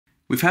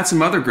We've had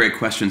some other great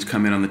questions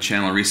come in on the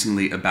channel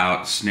recently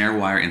about snare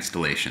wire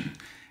installation,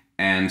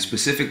 and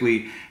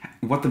specifically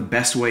what the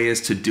best way is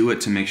to do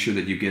it to make sure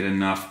that you get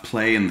enough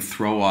play and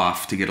throw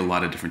off to get a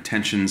lot of different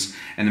tensions,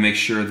 and to make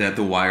sure that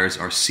the wires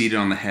are seated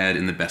on the head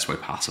in the best way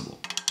possible.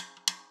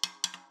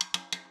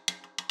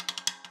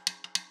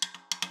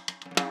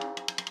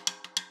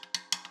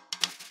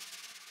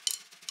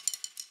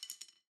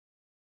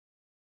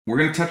 We're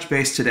going to touch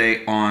base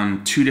today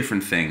on two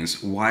different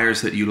things: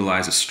 wires that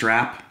utilize a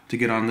strap to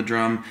get on the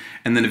drum,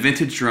 and then a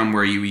vintage drum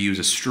where you use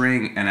a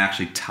string and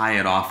actually tie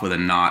it off with a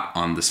knot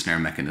on the snare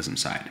mechanism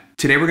side.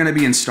 Today we're going to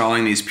be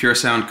installing these Pure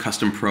Sound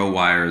Custom Pro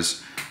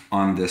wires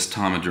on this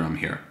Tama drum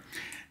here.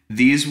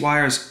 These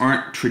wires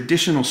aren't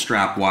traditional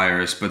strap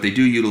wires, but they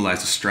do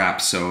utilize a strap,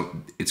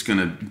 so it's going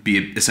to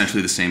be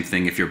essentially the same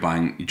thing if you're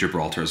buying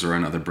Gibraltar's or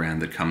another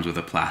brand that comes with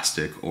a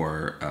plastic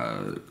or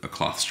a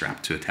cloth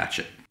strap to attach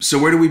it. So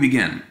where do we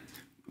begin?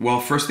 Well,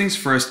 first things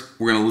first,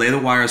 we're going to lay the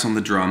wires on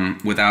the drum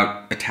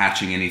without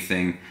attaching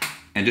anything,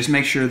 and just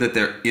make sure that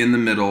they're in the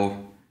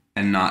middle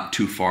and not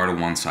too far to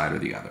one side or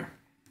the other.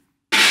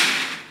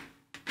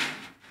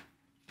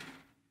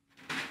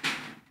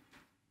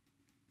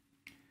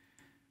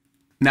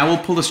 Now we'll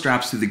pull the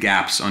straps through the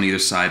gaps on either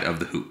side of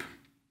the hoop.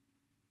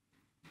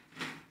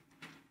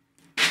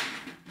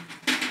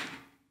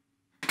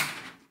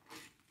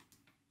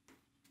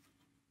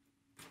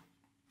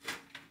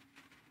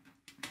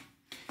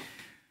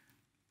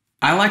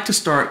 I like to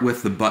start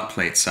with the butt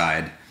plate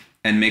side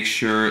and make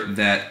sure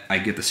that I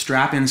get the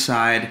strap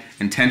inside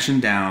and tension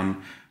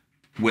down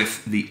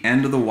with the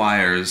end of the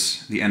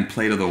wires, the end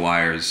plate of the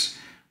wires,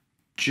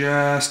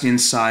 just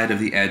inside of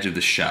the edge of the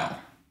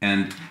shell.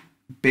 And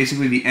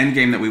basically the end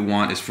game that we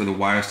want is for the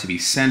wires to be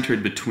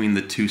centered between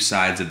the two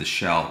sides of the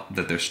shell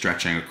that they're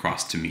stretching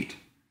across to meet.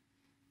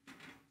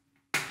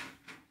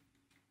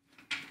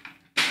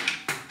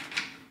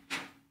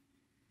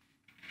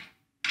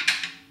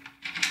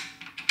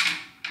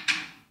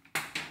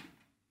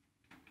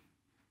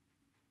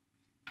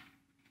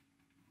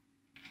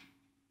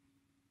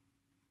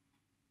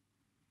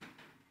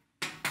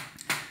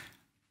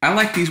 I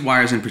like these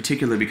wires in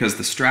particular because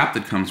the strap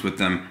that comes with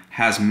them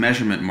has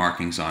measurement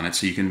markings on it,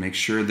 so you can make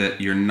sure that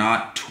you're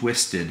not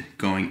twisted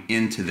going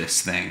into this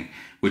thing,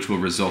 which will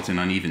result in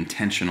uneven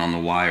tension on the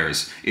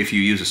wires if you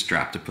use a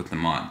strap to put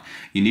them on.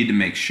 You need to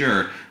make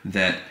sure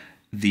that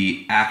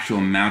the actual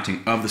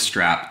mounting of the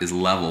strap is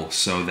level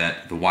so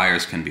that the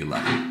wires can be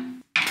level.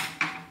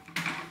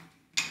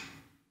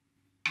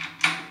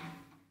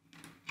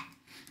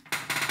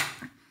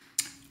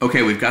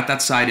 Okay, we've got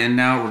that side in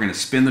now. We're going to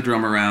spin the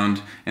drum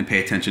around and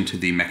pay attention to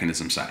the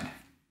mechanism side.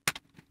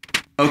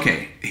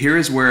 Okay, here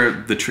is where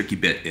the tricky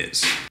bit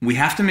is. We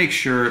have to make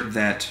sure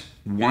that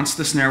once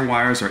the snare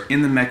wires are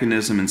in the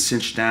mechanism and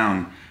cinched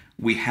down,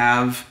 we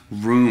have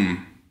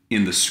room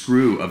in the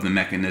screw of the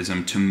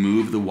mechanism to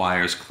move the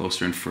wires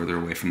closer and further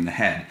away from the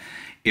head.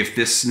 If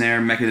this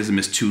snare mechanism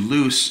is too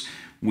loose,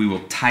 we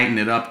will tighten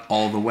it up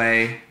all the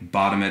way,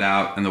 bottom it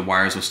out, and the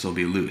wires will still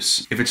be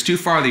loose. If it's too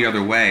far the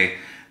other way,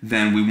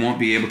 then we won't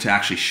be able to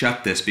actually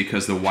shut this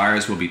because the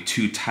wires will be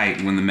too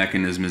tight when the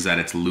mechanism is at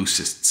its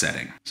loosest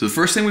setting. So the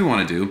first thing we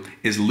want to do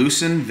is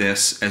loosen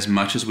this as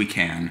much as we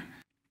can.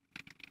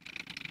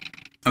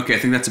 Okay, I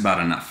think that's about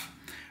enough.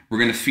 We're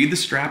going to feed the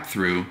strap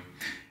through,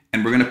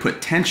 and we're going to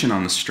put tension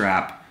on the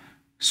strap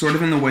sort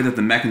of in the way that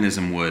the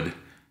mechanism would,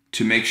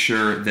 to make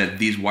sure that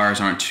these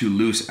wires aren't too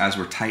loose as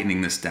we're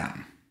tightening this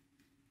down.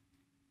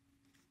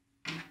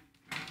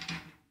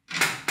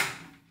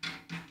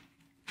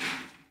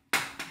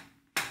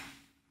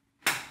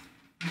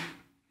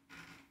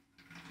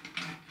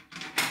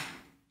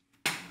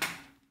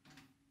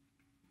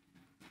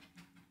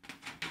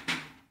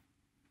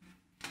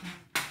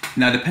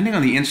 Now, depending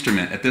on the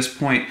instrument, at this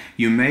point,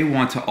 you may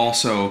want to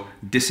also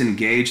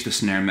disengage the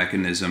snare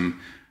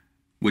mechanism,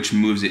 which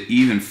moves it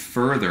even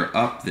further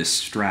up this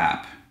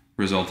strap,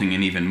 resulting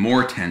in even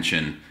more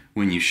tension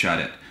when you shut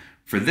it.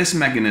 For this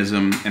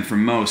mechanism, and for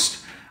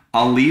most,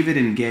 I'll leave it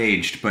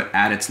engaged but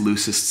at its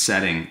loosest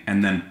setting,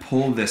 and then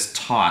pull this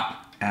taut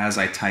as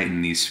I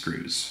tighten these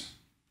screws.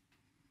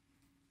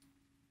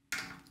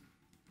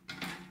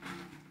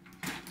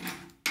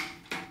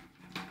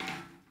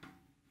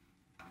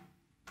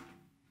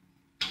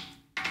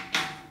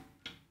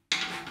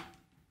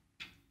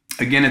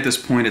 Again, at this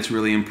point, it's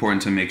really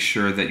important to make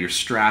sure that your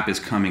strap is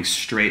coming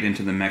straight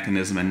into the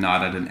mechanism and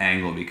not at an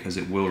angle, because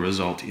it will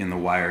result in the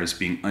wires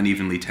being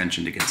unevenly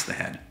tensioned against the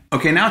head.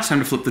 Okay, now it's time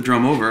to flip the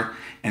drum over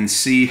and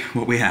see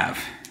what we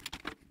have.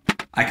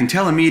 I can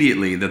tell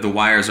immediately that the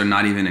wires are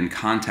not even in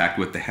contact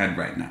with the head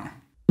right now,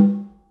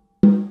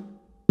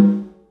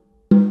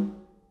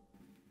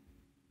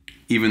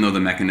 even though the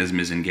mechanism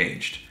is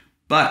engaged.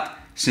 But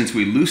since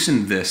we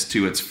loosened this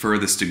to its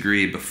furthest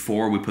degree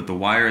before we put the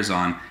wires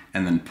on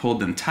and then pulled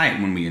them tight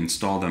when we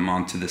installed them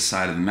onto this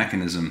side of the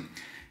mechanism,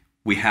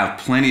 we have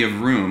plenty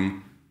of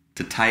room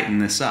to tighten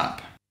this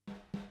up.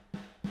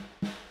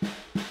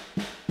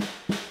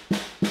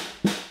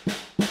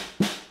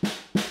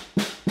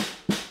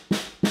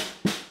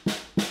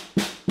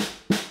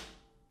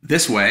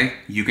 This way,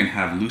 you can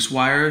have loose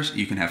wires,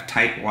 you can have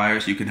tight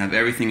wires, you can have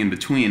everything in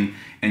between,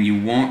 and you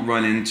won't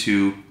run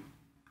into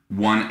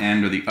one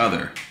end or the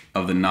other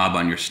of the knob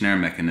on your snare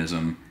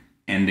mechanism,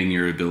 ending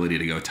your ability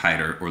to go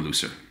tighter or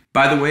looser.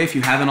 By the way, if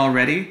you haven't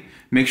already,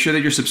 make sure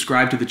that you're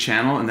subscribed to the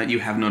channel and that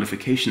you have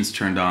notifications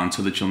turned on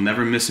so that you'll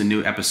never miss a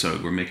new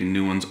episode. We're making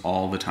new ones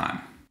all the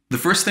time. The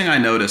first thing I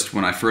noticed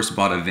when I first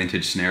bought a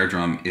vintage snare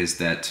drum is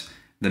that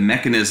the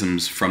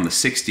mechanisms from the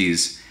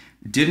 60s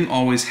didn't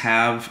always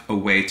have a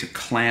way to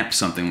clamp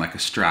something like a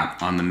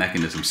strap on the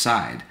mechanism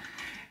side.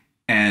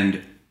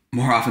 And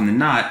more often than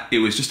not, it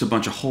was just a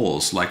bunch of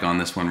holes, like on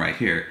this one right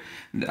here.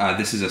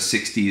 This is a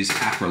 60s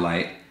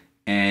Acrolite,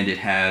 and it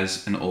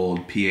has an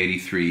old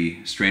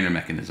P83 strainer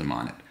mechanism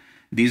on it.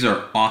 These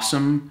are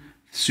awesome,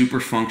 super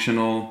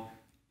functional.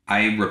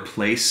 I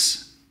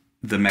replace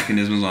the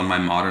mechanisms on my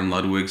modern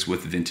Ludwigs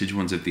with vintage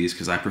ones of these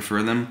because I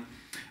prefer them.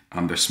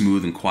 They're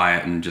smooth and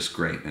quiet and just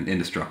great and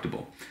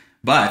indestructible.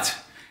 But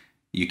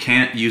you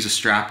can't use a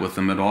strap with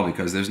them at all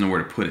because there's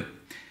nowhere to put it.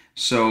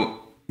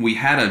 So we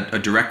had a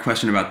direct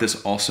question about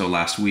this also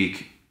last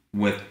week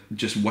with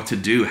just what to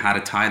do, how to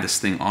tie this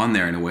thing on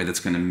there in a way that's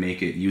going to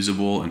make it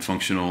usable and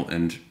functional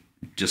and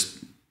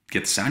just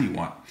get the sound you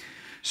want.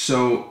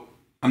 So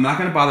I'm not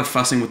going to bother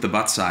fussing with the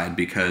butt side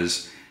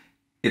because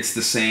it's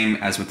the same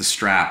as with the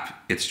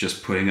strap. It's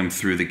just putting them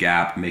through the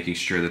gap, making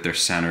sure that they're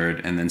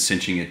centered, and then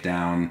cinching it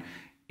down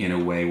in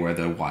a way where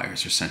the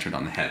wires are centered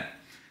on the head.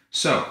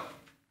 So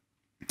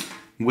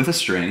with a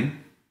string,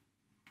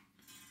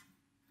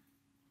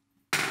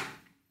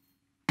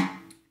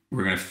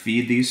 we're going to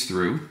feed these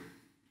through.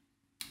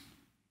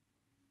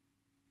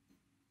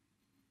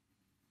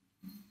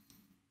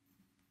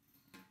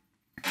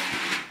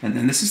 And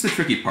then this is the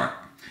tricky part.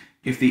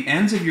 If the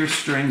ends of your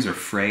strings are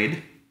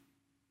frayed,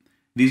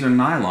 these are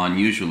nylon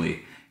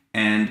usually,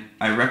 and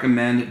I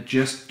recommend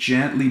just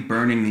gently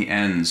burning the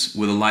ends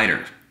with a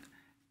lighter.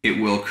 It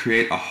will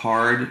create a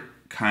hard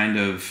kind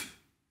of,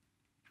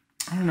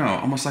 I don't know,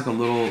 almost like a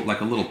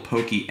little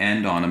pokey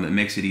end on them that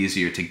makes it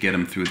easier to get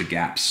them through the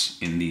gaps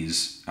in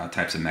these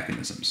types of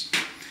mechanisms.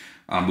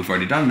 We've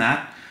already done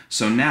that,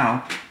 so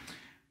now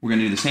we're going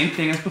to do the same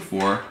thing as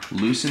before,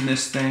 loosen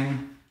this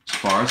thing as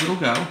far as it'll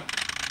go,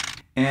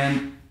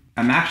 and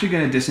I'm actually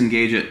going to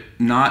disengage it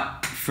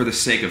not for the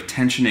sake of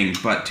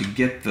tensioning, but to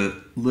get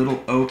the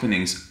little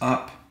openings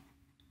up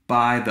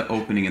by the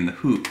opening in the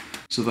hoop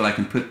so that I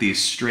can put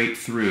these straight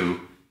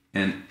through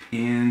and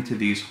into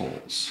these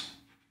holes.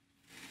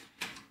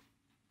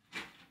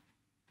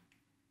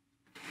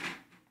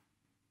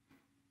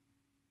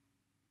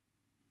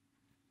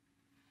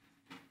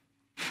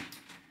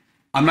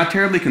 I'm not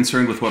terribly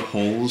concerned with what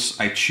holes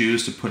I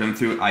choose to put them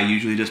through. I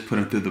usually just put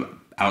them through the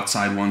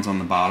outside ones on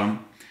the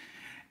bottom,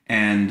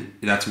 and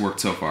that's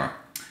worked so far.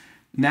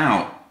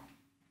 Now,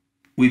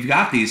 we've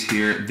got these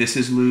here. This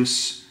is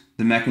loose.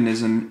 The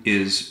mechanism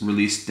is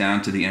released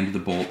down to the end of the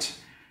bolt,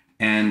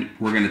 and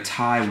we're going to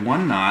tie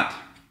one knot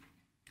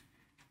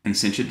and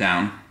cinch it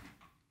down,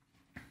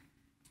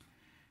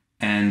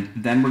 and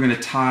then we're going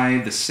to tie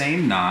the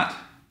same knot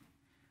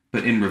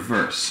but in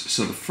reverse.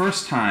 So the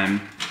first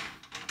time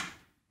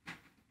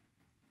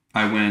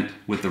I went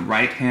with the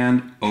right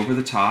hand over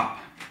the top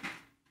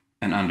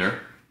and under,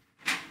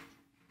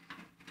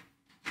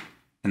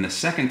 and the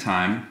second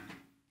time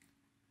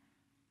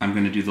I'm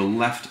going to do the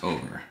left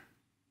over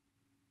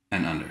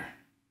and under.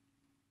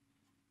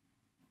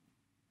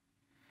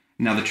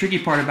 Now the tricky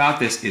part about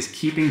this is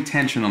keeping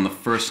tension on the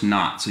first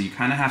knot, so you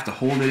kind of have to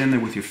hold it in there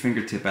with your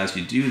fingertip as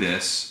you do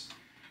this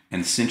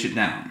and cinch it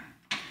down.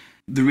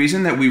 The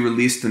reason that we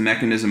released the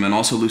mechanism and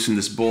also loosened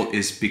this bolt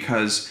is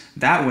because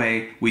that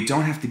way we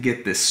don't have to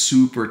get this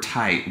super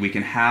tight. We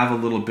can have a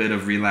little bit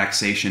of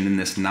relaxation in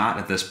this knot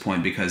at this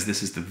point because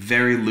this is the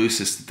very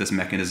loosest that this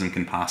mechanism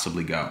can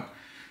possibly go.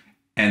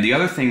 And the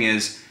other thing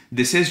is,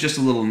 this is just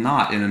a little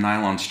knot in a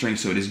nylon string,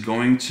 so it is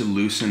going to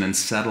loosen and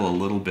settle a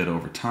little bit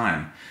over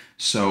time.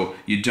 So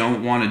you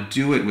don't want to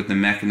do it with the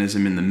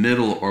mechanism in the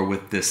middle or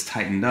with this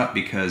tightened up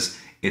because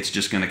it's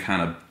just going to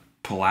kind of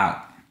pull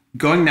out.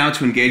 Going now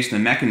to engage the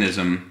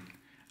mechanism,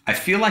 I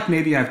feel like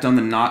maybe I've done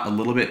the knot a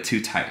little bit too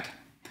tight.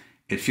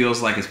 It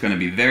feels like it's going to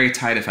be very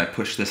tight if I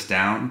push this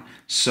down,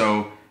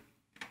 so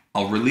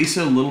I'll release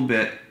it a little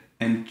bit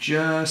and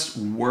just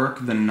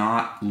work the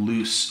knot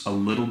loose a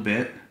little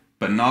bit,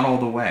 but not all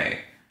the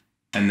way,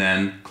 and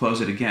then close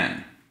it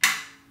again.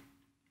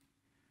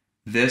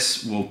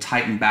 This will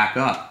tighten back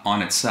up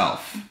on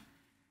itself,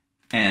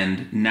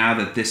 and now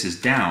that this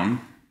is down,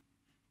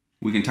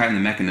 we can tighten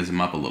the mechanism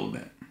up a little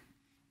bit.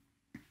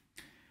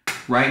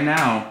 Right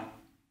now,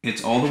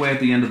 it's all the way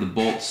at the end of the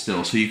bolt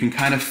still, so you can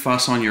kind of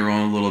fuss on your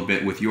own a little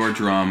bit with your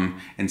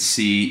drum and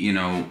see, you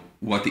know,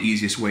 what the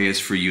easiest way is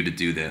for you to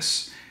do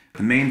this.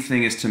 The main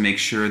thing is to make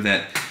sure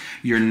that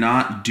you're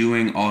not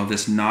doing all of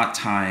this knot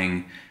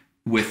tying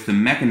with the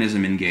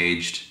mechanism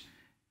engaged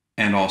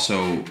and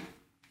also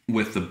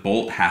with the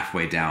bolt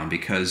halfway down,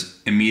 because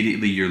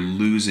immediately you're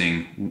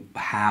losing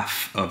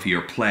half of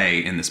your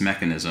play in this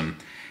mechanism,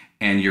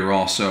 and you're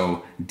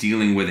also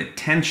dealing with it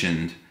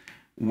tensioned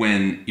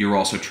when you're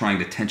also trying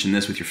to tension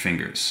this with your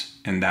fingers.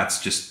 And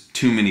that's just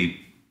too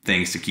many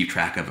things to keep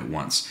track of at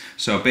once.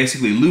 So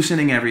basically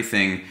loosening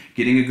everything,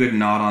 getting a good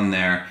knot on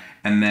there,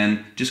 and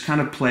then just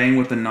kind of playing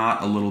with the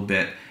knot a little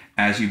bit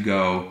as you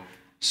go,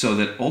 so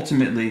that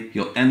ultimately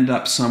you'll end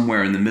up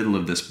somewhere in the middle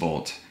of this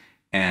bolt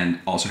and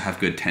also have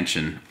good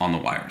tension on the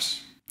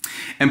wires.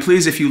 And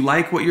please, if you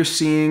like what you're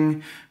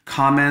seeing,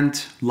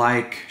 comment,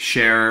 like,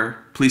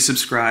 share, please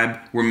subscribe.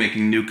 We're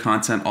making new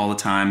content all the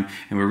time,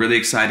 and we're really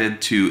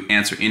excited to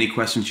answer any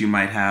questions you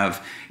might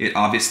have. It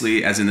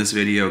obviously, as in this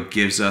video,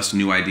 gives us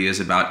new ideas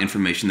about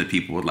information that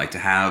people would like to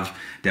have,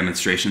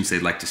 demonstrations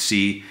they'd like to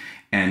see,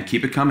 and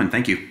keep it coming.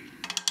 Thank you.